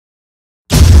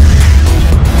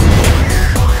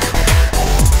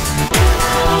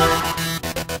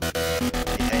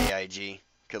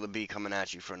coming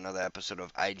at you for another episode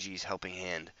of IG's Helping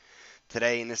Hand.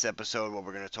 Today, in this episode, what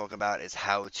we're going to talk about is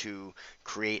how to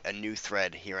create a new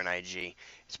thread here in IG.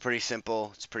 It's pretty simple,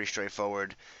 it's pretty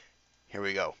straightforward. Here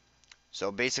we go.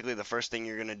 So basically, the first thing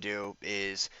you're going to do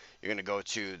is you're going to go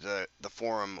to the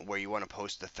forum where you want to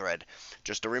post the thread.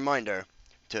 Just a reminder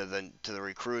to the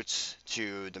recruits,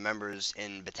 to the members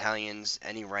in battalions,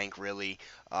 any rank really,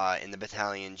 in the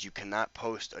battalions, you cannot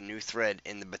post a new thread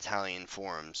in the battalion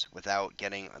forums without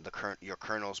getting your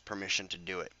colonel's permission to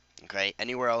do it. Okay,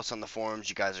 anywhere else on the forums,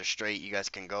 you guys are straight. You guys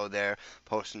can go there,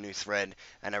 post a new thread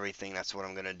and everything. That's what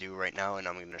I'm going to do right now, and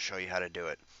I'm going to show you how to do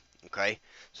it. Okay,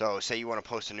 so say you want to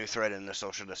post a new thread in the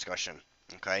social discussion.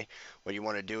 Okay, what you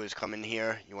want to do is come in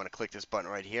here, you want to click this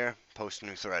button right here, post a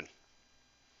new thread.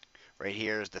 Right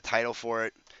here is the title for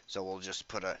it, so we'll just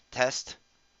put a test.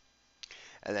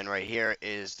 And then right here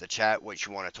is the chat, what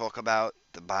you want to talk about,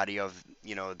 the body of,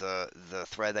 the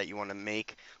thread that you want to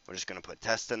make. We're just going to put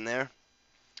test in there.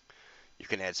 You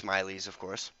can add smileys, of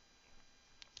course.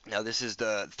 Now this is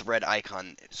the thread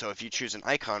icon. So if you choose an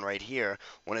icon right here,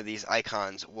 one of these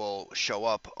icons will show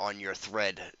up on your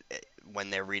thread when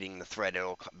they're reading the thread.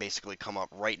 It'll basically come up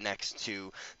right next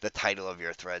to the title of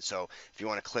your thread. So if you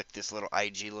want to click this little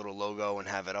IG little logo and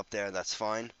have it up there, that's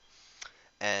fine.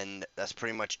 And that's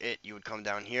pretty much it. You would come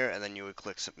down here and then you would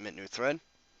click submit new thread.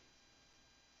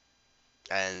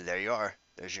 And there you are.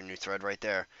 There's your new thread right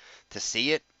there. To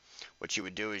see it, what you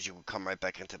would do is you would come right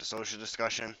back into the social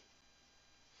discussion,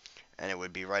 and it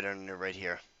would be right under right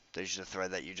here. There's the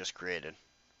thread that you just created.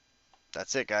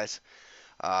 That's it, guys.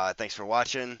 Thanks for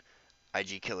watching.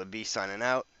 IG Killer B signing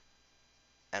out,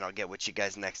 and I'll get with you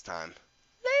guys next time.